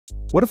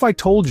What if I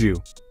told you?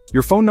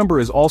 Your phone number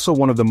is also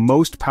one of the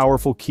most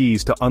powerful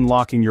keys to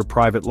unlocking your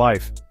private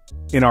life.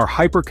 In our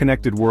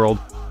hyper-connected world,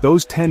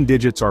 those 10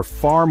 digits are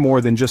far more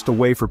than just a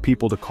way for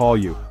people to call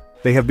you.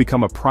 They have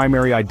become a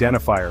primary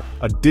identifier,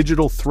 a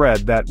digital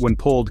thread that, when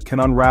pulled, can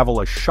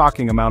unravel a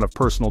shocking amount of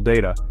personal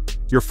data.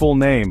 Your full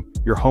name,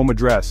 your home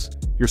address,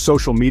 your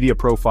social media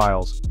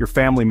profiles, your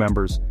family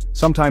members,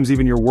 sometimes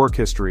even your work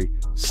history,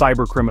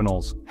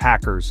 cybercriminals,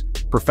 hackers,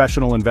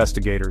 professional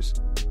investigators.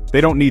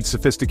 They don't need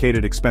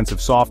sophisticated,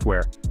 expensive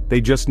software.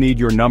 They just need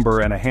your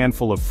number and a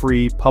handful of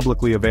free,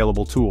 publicly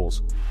available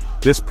tools.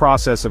 This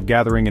process of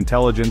gathering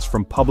intelligence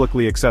from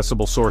publicly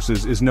accessible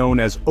sources is known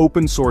as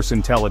open source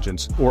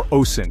intelligence, or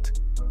OSINT.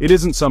 It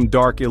isn't some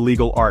dark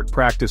illegal art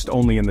practiced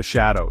only in the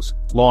shadows.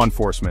 Law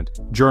enforcement,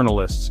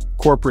 journalists,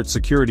 corporate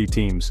security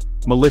teams,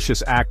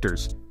 malicious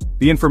actors.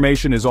 The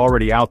information is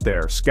already out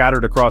there,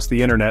 scattered across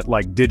the internet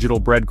like digital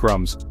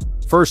breadcrumbs.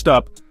 First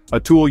up, a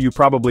tool you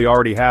probably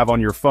already have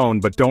on your phone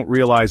but don't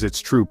realize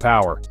its true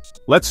power.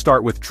 Let's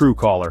start with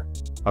TrueCaller,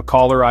 a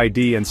caller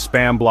ID and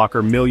spam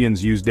blocker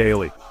millions use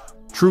daily.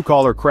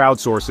 TrueCaller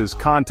crowdsources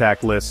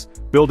contact lists,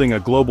 building a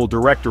global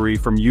directory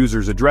from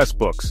users' address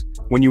books.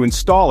 When you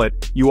install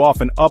it, you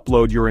often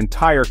upload your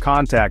entire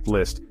contact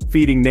list,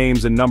 feeding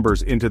names and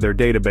numbers into their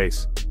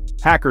database.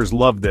 Hackers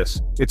love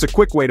this. It's a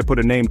quick way to put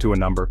a name to a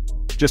number.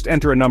 Just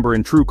enter a number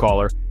in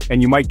TrueCaller,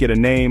 and you might get a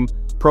name,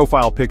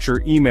 profile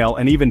picture, email,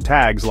 and even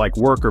tags like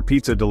work or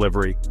pizza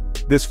delivery.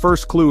 This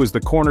first clue is the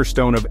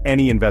cornerstone of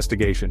any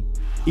investigation.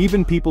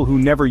 Even people who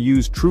never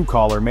used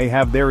TrueCaller may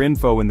have their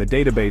info in the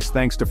database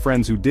thanks to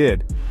friends who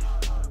did.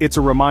 It's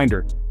a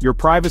reminder, your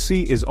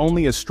privacy is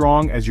only as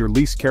strong as your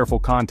least careful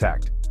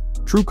contact.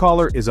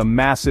 TrueCaller is a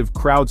massive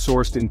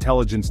crowdsourced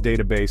intelligence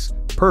database,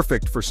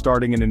 perfect for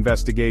starting an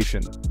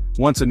investigation.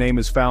 Once a name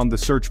is found, the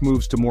search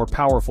moves to more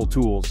powerful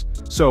tools.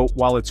 So,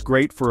 while it's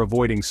great for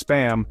avoiding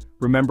spam,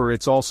 remember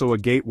it's also a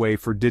gateway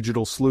for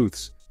digital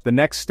sleuths. The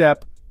next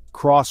step,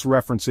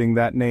 cross-referencing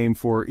that name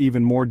for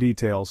even more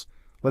details.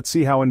 Let's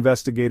see how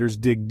investigators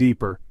dig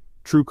deeper.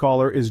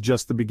 TrueCaller is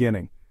just the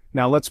beginning.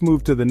 Now let's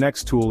move to the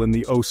next tool in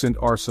the OSINT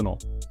arsenal.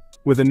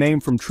 With a name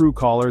from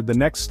TrueCaller, the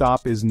next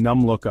stop is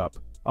NumLookup,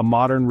 a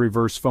modern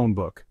reverse phone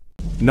book.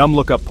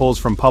 NumLookup pulls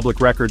from public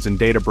records and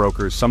data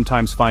brokers,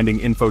 sometimes finding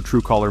info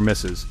TrueCaller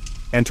misses.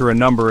 Enter a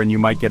number and you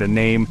might get a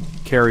name,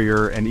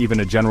 carrier, and even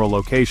a general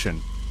location.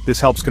 This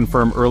helps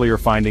confirm earlier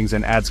findings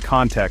and adds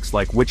context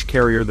like which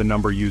carrier the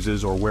number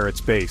uses or where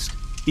it's based.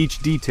 Each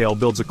detail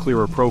builds a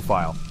clearer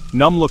profile.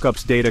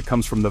 NumLookup's data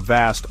comes from the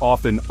vast,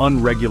 often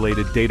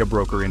unregulated data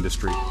broker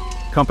industry.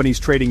 Companies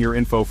trading your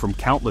info from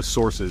countless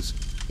sources.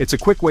 It's a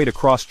quick way to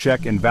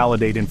cross-check and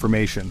validate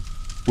information.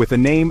 With a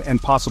name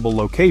and possible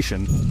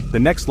location, the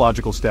next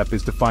logical step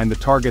is to find the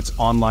target's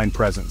online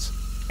presence.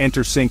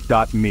 Enter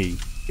sync.me.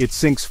 It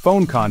syncs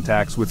phone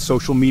contacts with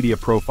social media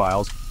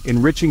profiles,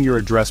 enriching your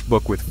address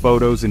book with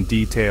photos and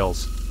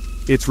details.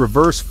 Its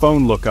reverse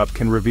phone lookup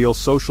can reveal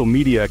social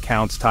media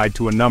accounts tied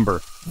to a number,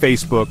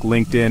 Facebook,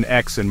 LinkedIn,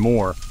 X, and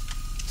more.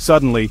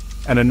 Suddenly,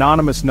 an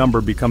anonymous number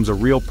becomes a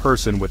real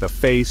person with a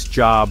face,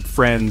 job,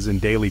 friends,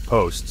 and daily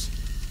posts.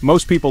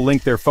 Most people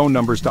link their phone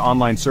numbers to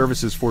online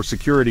services for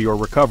security or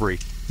recovery,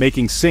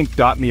 making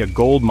sync.me a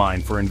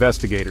goldmine for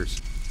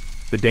investigators.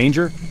 The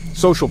danger?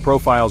 Social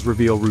profiles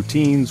reveal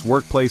routines,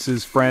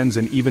 workplaces, friends,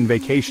 and even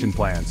vacation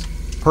plans.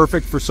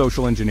 Perfect for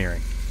social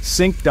engineering.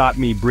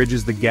 Sync.me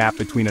bridges the gap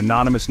between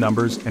anonymous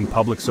numbers and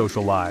public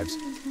social lives.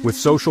 With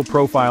social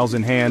profiles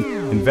in hand,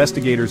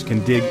 investigators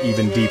can dig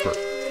even deeper.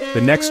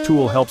 The next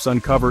tool helps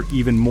uncover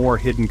even more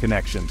hidden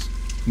connections.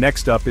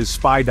 Next up is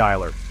Spy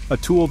Dialer, a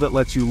tool that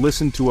lets you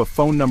listen to a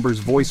phone number's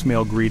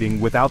voicemail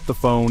greeting without the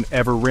phone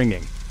ever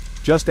ringing.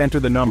 Just enter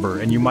the number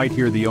and you might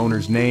hear the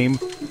owner's name,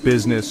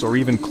 business, or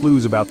even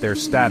clues about their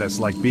status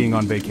like being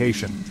on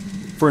vacation.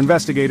 For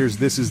investigators,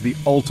 this is the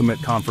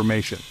ultimate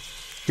confirmation.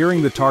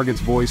 Hearing the target's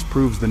voice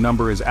proves the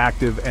number is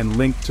active and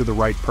linked to the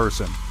right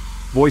person.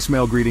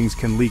 Voicemail greetings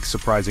can leak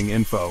surprising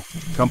info,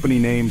 company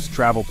names,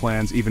 travel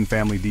plans, even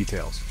family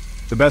details.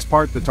 The best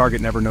part, the target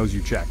never knows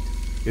you checked.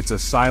 It's a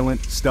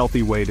silent,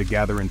 stealthy way to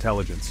gather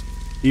intelligence.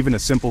 Even a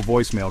simple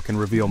voicemail can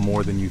reveal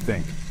more than you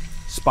think.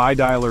 Spy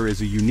Dialer is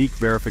a unique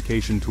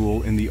verification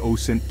tool in the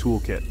OSINT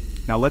toolkit.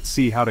 Now let's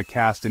see how to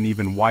cast an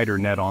even wider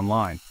net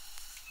online.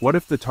 What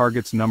if the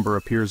target's number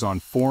appears on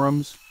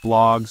forums,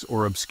 blogs,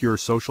 or obscure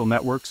social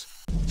networks?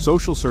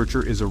 Social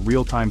Searcher is a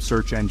real-time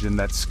search engine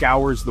that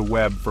scours the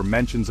web for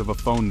mentions of a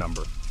phone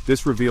number.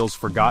 This reveals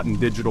forgotten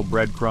digital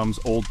breadcrumbs,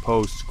 old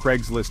posts,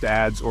 Craigslist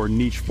ads, or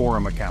niche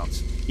forum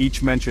accounts.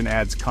 Each mention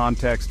adds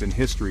context and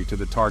history to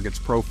the target's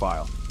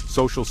profile.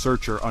 Social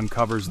Searcher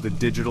uncovers the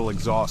digital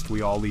exhaust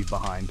we all leave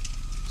behind.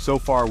 So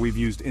far we've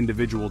used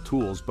individual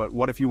tools, but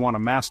what if you want a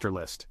master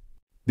list?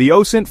 The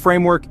OSINT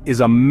framework is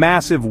a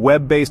massive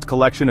web-based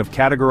collection of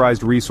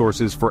categorized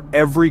resources for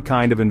every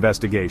kind of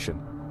investigation.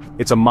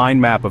 It's a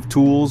mind map of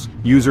tools,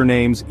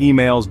 usernames,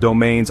 emails,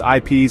 domains,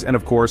 IPs, and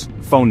of course,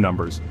 phone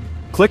numbers.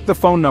 Click the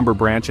phone number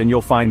branch and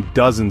you'll find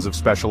dozens of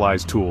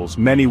specialized tools,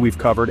 many we've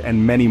covered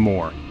and many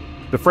more.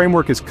 The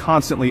framework is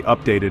constantly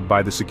updated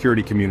by the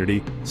security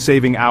community,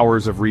 saving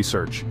hours of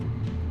research.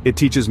 It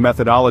teaches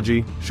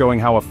methodology, showing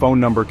how a phone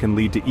number can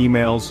lead to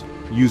emails,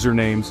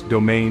 usernames,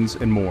 domains,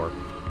 and more.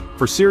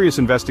 For serious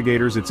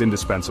investigators, it's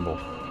indispensable.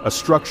 A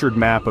structured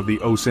map of the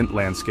OSINT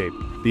landscape.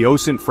 The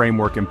OSINT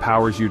framework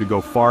empowers you to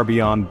go far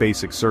beyond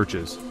basic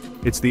searches.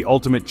 It's the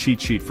ultimate cheat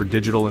sheet for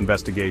digital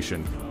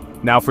investigation.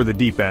 Now for the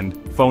deep end,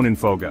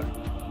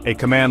 PhoneInfoga, a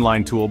command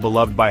line tool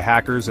beloved by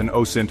hackers and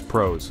OSINT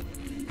pros.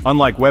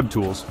 Unlike web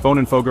tools,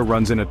 PhoneInfoga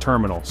runs in a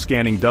terminal,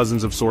 scanning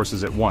dozens of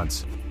sources at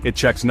once. It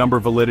checks number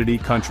validity,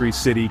 country,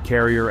 city,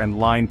 carrier, and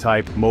line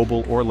type,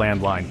 mobile or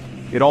landline.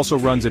 It also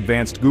runs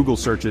advanced Google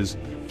searches,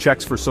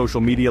 checks for social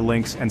media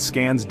links, and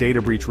scans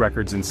data breach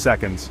records in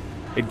seconds.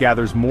 It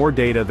gathers more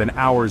data than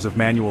hours of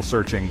manual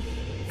searching.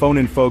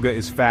 PhoneInfoga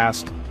is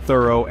fast,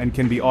 thorough, and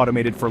can be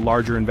automated for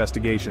larger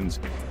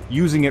investigations.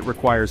 Using it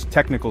requires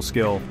technical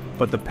skill,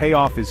 but the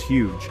payoff is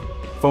huge.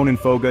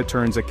 PhoneInfoga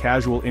turns a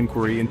casual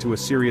inquiry into a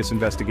serious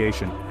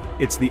investigation.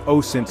 It's the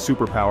OSINT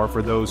superpower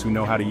for those who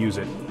know how to use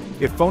it.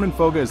 If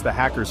PhoneInfoga is the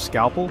hacker's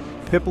scalpel,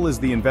 Pipl is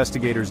the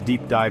investigator's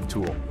deep dive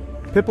tool.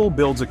 Pipl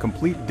builds a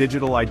complete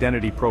digital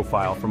identity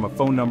profile from a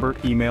phone number,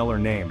 email, or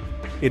name.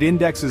 It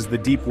indexes the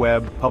deep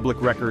web, public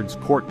records,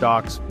 court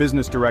docs,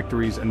 business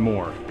directories, and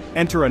more.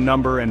 Enter a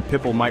number and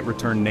Pipl might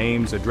return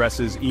names,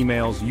 addresses,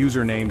 emails,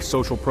 usernames,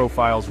 social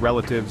profiles,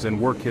 relatives, and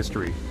work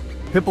history.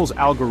 Pipl's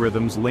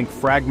algorithms link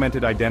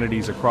fragmented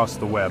identities across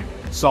the web,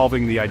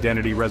 solving the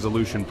identity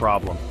resolution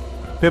problem.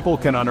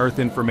 Pipl can unearth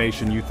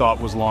information you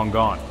thought was long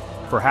gone.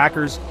 For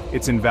hackers,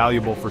 it's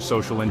invaluable for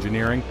social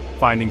engineering,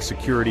 finding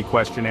security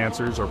question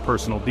answers or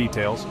personal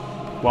details.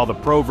 While the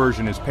pro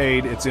version is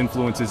paid, its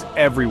influence is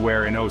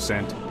everywhere in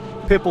OSINT.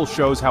 Pipl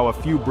shows how a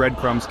few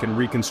breadcrumbs can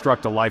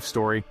reconstruct a life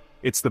story.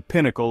 It's the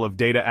pinnacle of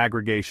data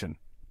aggregation.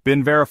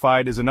 Been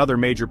Verified is another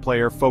major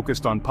player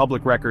focused on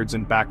public records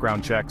and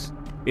background checks.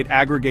 It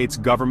aggregates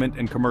government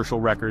and commercial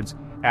records,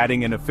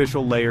 adding an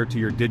official layer to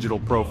your digital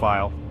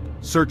profile.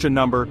 Search a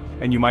number,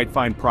 and you might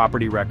find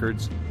property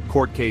records,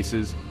 court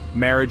cases,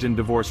 marriage and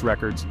divorce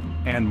records,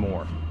 and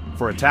more.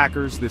 For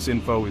attackers, this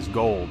info is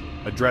gold: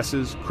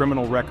 addresses,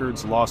 criminal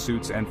records,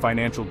 lawsuits, and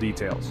financial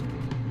details.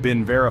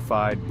 Been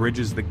Verified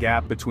bridges the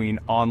gap between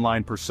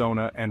online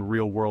persona and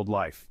real-world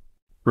life.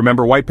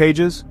 Remember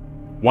WhitePages?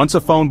 Once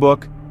a phone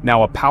book,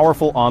 now a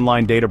powerful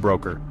online data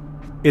broker.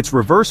 Its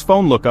reverse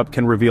phone lookup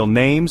can reveal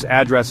names,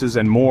 addresses,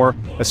 and more,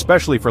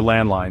 especially for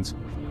landlines.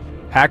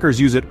 Hackers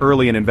use it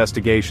early in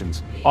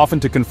investigations, often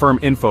to confirm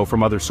info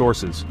from other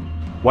sources.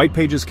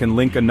 WhitePages can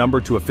link a number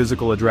to a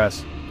physical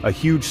address, a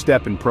huge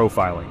step in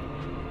profiling.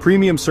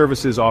 Premium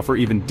services offer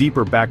even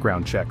deeper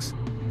background checks.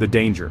 The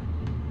danger.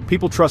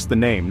 People trust the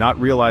name, not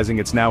realizing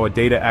it's now a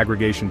data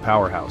aggregation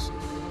powerhouse.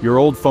 Your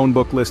old phone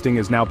book listing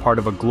is now part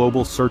of a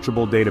global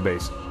searchable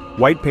database.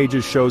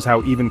 WhitePages shows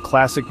how even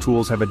classic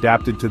tools have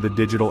adapted to the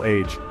digital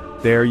age.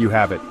 There you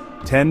have it.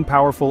 10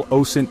 powerful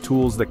OSINT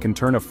tools that can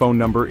turn a phone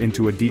number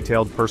into a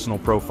detailed personal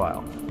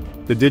profile.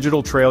 The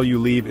digital trail you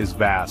leave is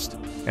vast,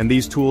 and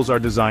these tools are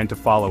designed to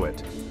follow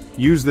it.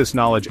 Use this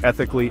knowledge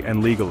ethically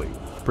and legally.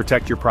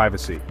 Protect your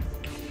privacy.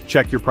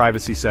 Check your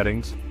privacy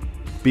settings.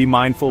 Be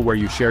mindful where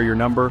you share your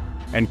number,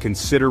 and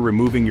consider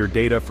removing your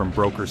data from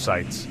broker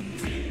sites.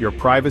 Your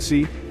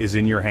privacy is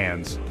in your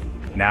hands.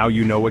 Now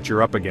you know what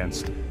you're up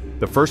against.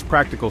 The first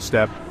practical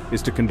step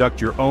is to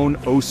conduct your own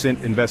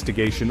OSINT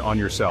investigation on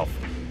yourself.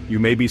 You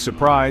may be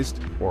surprised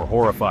or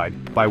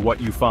horrified by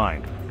what you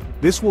find.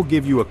 This will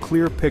give you a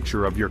clear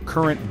picture of your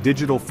current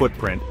digital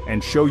footprint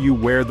and show you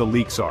where the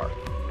leaks are.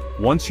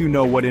 Once you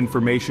know what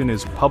information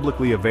is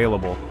publicly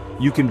available,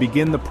 you can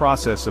begin the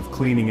process of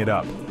cleaning it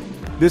up.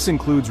 This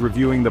includes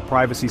reviewing the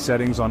privacy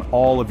settings on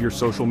all of your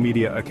social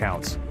media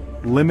accounts.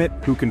 Limit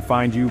who can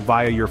find you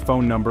via your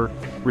phone number,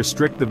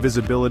 restrict the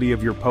visibility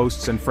of your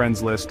posts and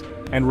friends list,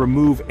 and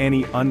remove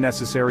any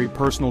unnecessary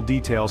personal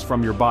details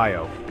from your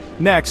bio.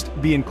 Next,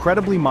 be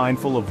incredibly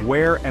mindful of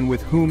where and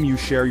with whom you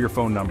share your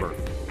phone number.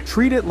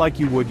 Treat it like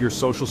you would your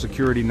social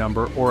security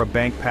number or a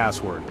bank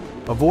password.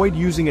 Avoid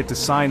using it to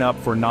sign up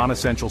for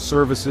non-essential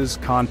services,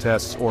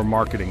 contests, or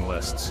marketing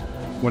lists.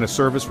 When a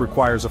service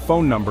requires a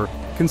phone number,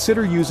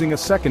 consider using a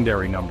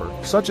secondary number,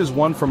 such as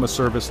one from a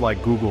service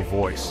like Google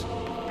Voice.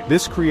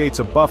 This creates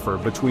a buffer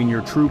between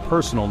your true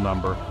personal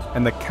number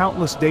and the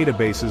countless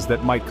databases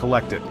that might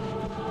collect it.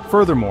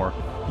 Furthermore,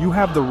 you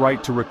have the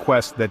right to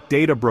request that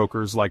data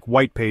brokers like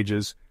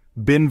WhitePages,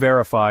 Been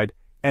Verified,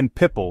 and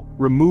Pipl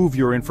remove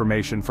your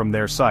information from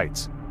their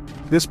sites.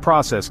 This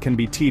process can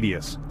be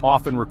tedious,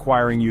 often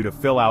requiring you to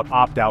fill out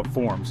opt-out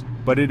forms,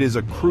 but it is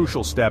a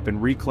crucial step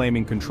in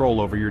reclaiming control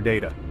over your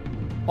data.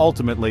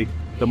 Ultimately,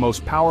 the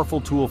most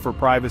powerful tool for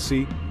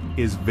privacy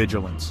is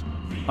vigilance.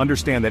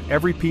 Understand that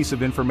every piece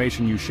of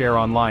information you share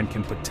online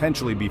can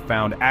potentially be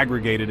found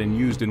aggregated and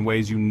used in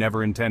ways you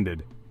never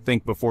intended.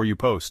 Think before you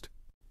post.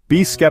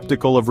 Be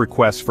skeptical of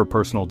requests for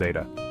personal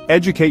data.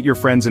 Educate your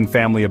friends and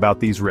family about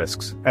these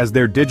risks, as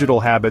their digital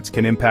habits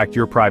can impact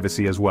your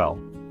privacy as well.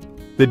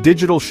 The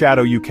digital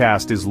shadow you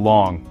cast is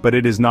long, but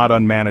it is not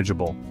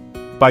unmanageable.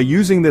 By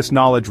using this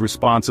knowledge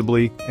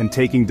responsibly and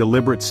taking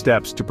deliberate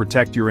steps to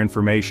protect your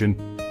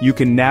information, you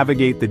can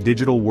navigate the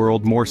digital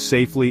world more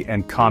safely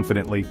and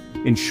confidently,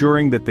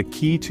 ensuring that the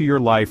key to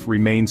your life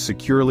remains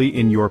securely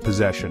in your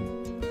possession.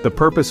 The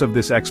purpose of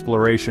this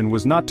exploration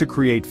was not to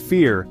create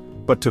fear,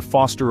 but to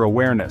foster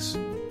awareness.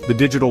 The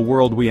digital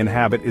world we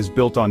inhabit is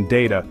built on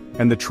data,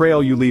 and the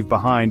trail you leave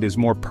behind is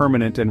more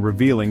permanent and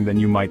revealing than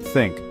you might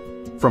think.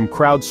 From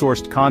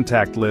crowdsourced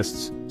contact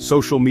lists,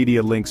 social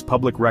media links,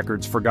 public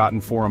records,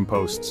 forgotten forum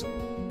posts.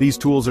 These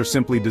tools are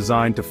simply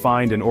designed to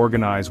find and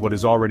organize what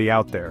is already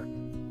out there.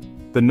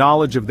 The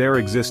knowledge of their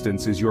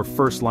existence is your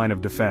first line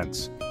of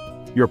defense.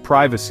 Your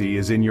privacy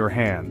is in your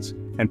hands,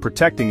 and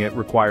protecting it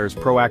requires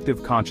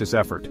proactive, conscious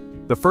effort.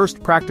 The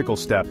first practical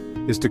step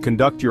is to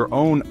conduct your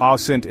own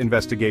OSINT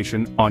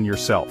investigation on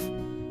yourself.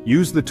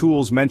 Use the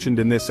tools mentioned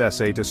in this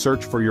essay to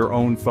search for your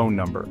own phone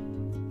number.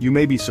 You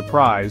may be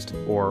surprised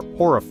or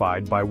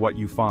horrified by what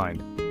you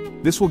find.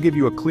 This will give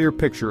you a clear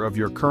picture of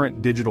your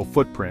current digital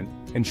footprint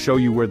and show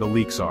you where the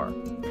leaks are.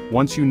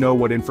 Once you know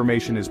what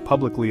information is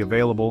publicly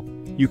available,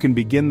 you can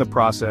begin the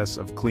process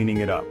of cleaning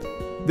it up.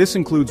 This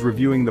includes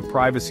reviewing the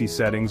privacy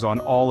settings on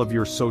all of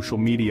your social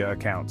media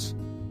accounts.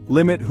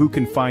 Limit who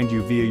can find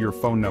you via your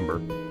phone number,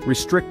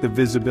 restrict the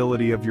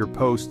visibility of your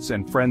posts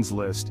and friends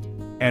list,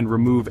 and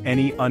remove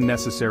any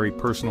unnecessary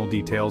personal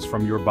details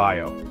from your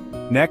bio.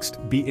 Next,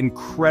 be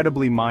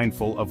incredibly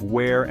mindful of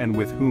where and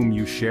with whom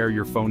you share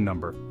your phone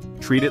number.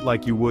 Treat it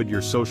like you would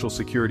your social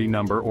security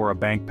number or a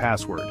bank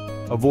password.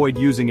 Avoid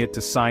using it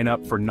to sign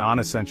up for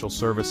non-essential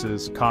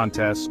services,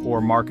 contests,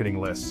 or marketing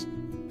lists.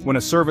 When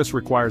a service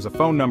requires a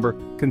phone number,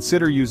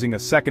 consider using a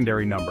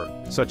secondary number,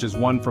 such as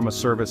one from a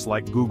service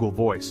like Google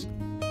Voice.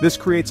 This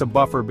creates a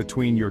buffer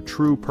between your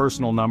true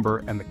personal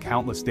number and the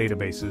countless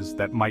databases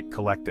that might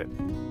collect it.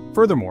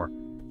 Furthermore,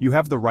 you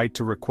have the right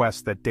to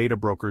request that data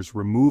brokers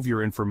remove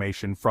your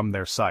information from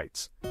their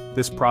sites.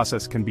 This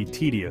process can be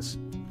tedious,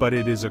 but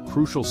it is a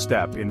crucial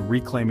step in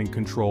reclaiming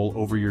control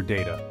over your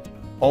data.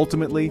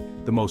 Ultimately,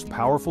 the most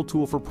powerful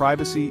tool for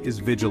privacy is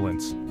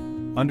vigilance.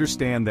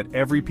 Understand that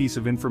every piece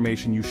of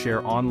information you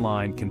share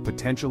online can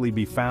potentially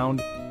be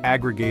found,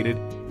 aggregated,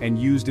 and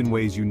used in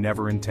ways you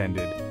never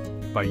intended.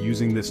 By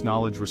using this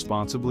knowledge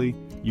responsibly,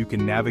 you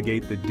can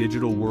navigate the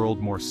digital world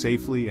more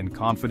safely and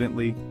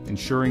confidently,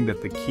 ensuring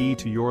that the key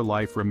to your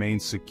life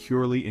remains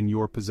securely in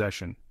your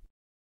possession.